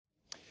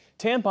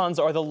Tampons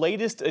are the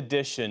latest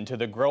addition to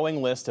the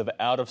growing list of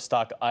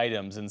out-of-stock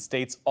items in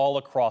states all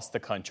across the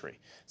country.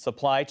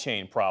 Supply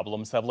chain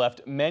problems have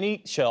left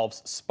many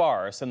shelves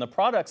sparse, and the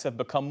products have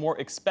become more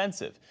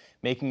expensive,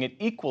 making it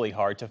equally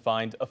hard to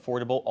find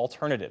affordable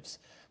alternatives.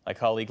 My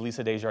colleague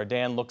Lisa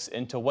Desjardins looks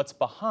into what's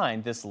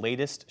behind this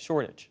latest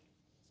shortage.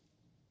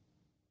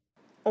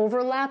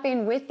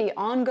 Overlapping with the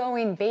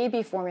ongoing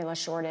baby formula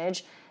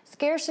shortage,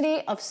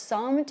 scarcity of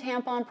some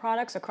tampon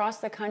products across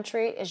the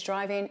country is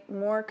driving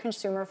more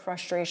consumer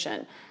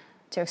frustration.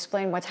 To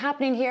explain what's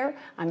happening here,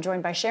 I'm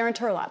joined by Sharon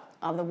Terlep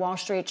of the Wall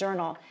Street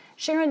Journal.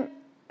 Sharon,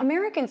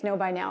 Americans know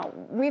by now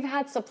we've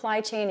had supply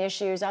chain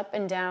issues up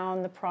and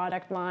down the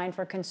product line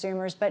for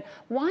consumers, but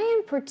why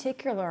in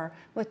particular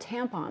with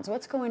tampons?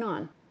 What's going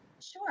on?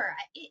 Sure.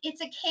 It's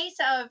a case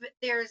of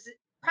there's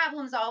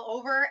problems all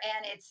over,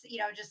 and it's,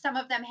 just some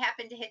of them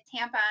happen to hit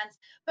tampons.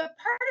 But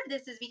part of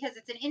this is because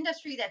it's an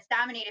industry that's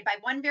dominated by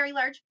one very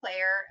large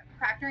player,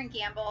 Procter and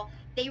Gamble.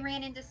 They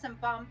ran into some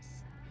bumps.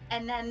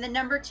 And then the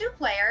number two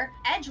player,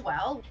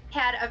 Edgewell,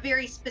 had a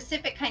very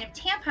specific kind of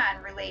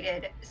tampon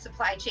related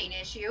supply chain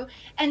issue.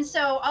 And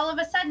so all of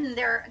a sudden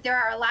there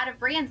are a lot of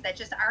brands that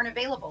just aren't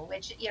available,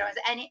 which, as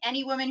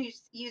any woman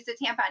who's used a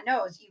tampon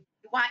knows, you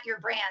want your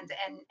brand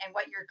and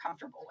what you're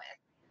comfortable with.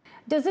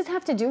 Does this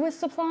have to do with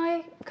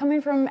supply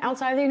coming from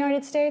outside the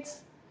United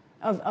States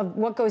of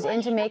what goes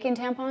into making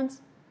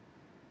tampons?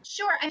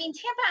 Sure. I mean,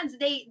 tampons,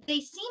 they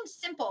seem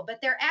simple, but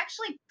they're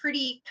actually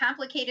pretty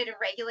complicated and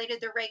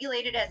regulated. They're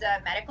regulated as a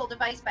medical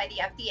device by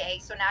the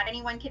FDA, so not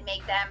anyone can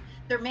make them.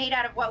 They're made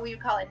out of what we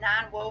would call a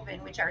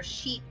non-woven, which are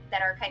sheets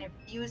that are kind of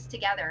fused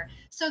together.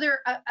 So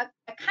they're a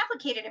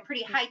complicated and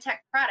pretty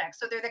high-tech product.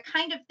 So they're the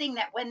kind of thing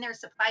that when there's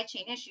supply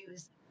chain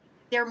issues,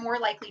 they're more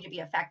likely to be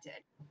affected.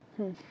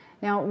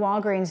 Now,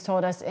 Walgreens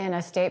told us in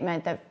a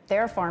statement that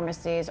their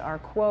pharmacies are,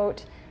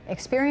 quote,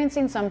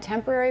 experiencing some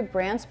temporary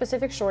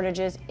brand-specific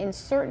shortages in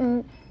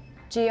certain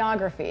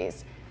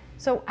geographies.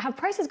 So have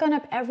prices gone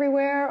up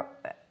everywhere?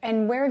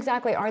 And where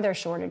exactly are there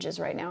shortages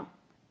right now?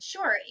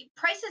 Sure.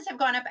 Prices have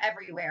gone up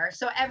everywhere.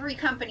 So every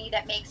company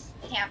that makes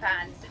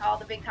tampons, all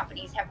the big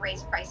companies have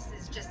raised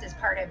prices just as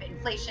part of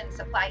inflation,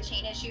 supply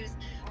chain issues.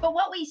 But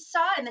what we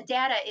saw in the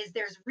data is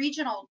there's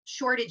regional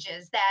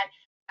shortages that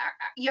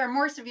are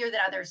more severe than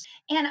others.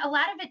 And a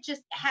lot of it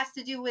just has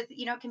to do with,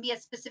 it can be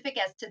as specific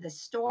as to the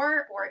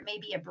store, or it may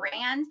be a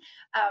brand.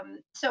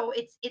 So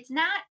it's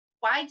not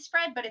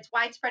widespread, but it's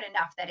widespread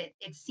enough that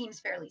it seems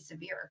fairly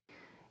severe.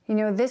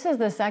 This is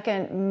the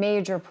second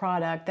major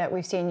product that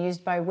we've seen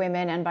used by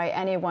women and by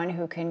anyone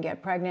who can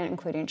get pregnant,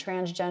 including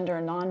transgender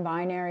and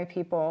non-binary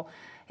people.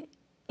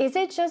 Is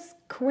it just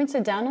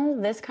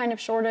coincidental, this kind of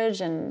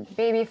shortage in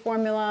baby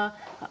formula,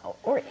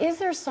 or is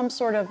there some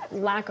sort of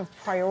lack of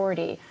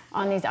priority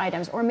on these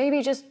items, or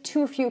maybe just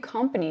too few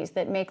companies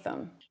that make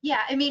them? Yeah,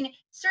 I mean,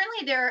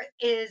 certainly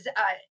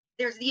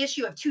there's the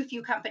issue of too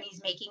few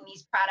companies making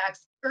these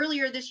products.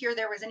 Earlier this year,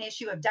 there was an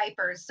issue of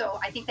diapers. So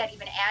I think that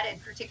even added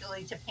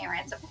particularly to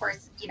parents, of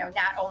course,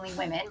 not only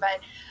women,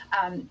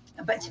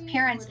 but to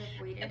parents.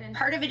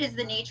 Part of it is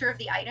the nature of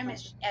the item,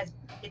 as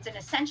it's an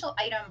essential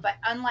item, but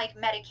unlike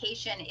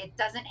medication, it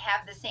doesn't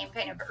have the same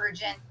kind of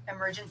urgent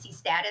emergency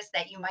status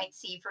that you might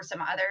see for some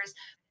others.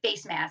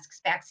 Face masks,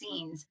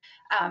 vaccines.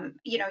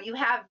 You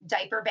have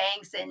diaper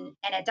banks, and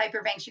at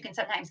diaper banks you can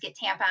sometimes get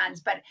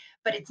tampons, but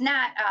it's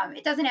not.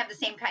 It doesn't have the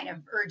same kind of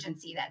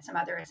urgency that some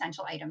other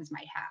essential items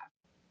might have.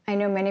 I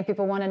know many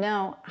people want to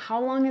know,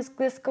 how long is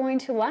this going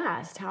to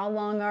last? How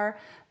long are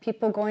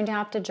people going to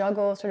have to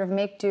juggle, sort of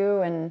make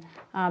do, and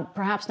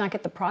perhaps not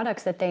get the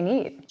products that they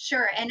need?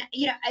 Sure, and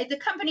the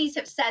companies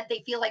have said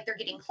they feel like they're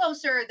getting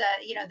closer.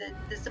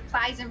 The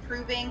supply's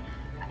improving.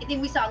 I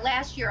think we saw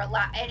last year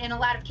in a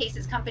lot of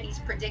cases, companies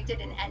predicted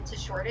an end to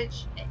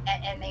shortage,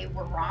 and they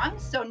were wrong.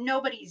 So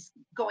nobody's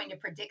going to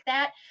predict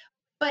that.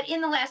 But in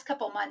the last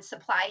couple of months,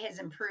 supply has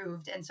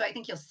improved. And so I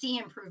think you'll see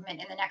improvement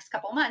in the next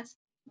couple of months,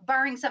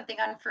 barring something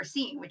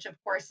unforeseen, which of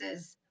course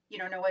is,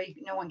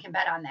 no one can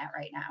bet on that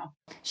right now.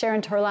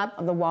 Sharon Terlep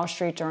of the Wall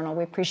Street Journal,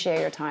 we appreciate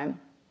your time.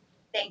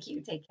 Thank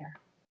you. Take care.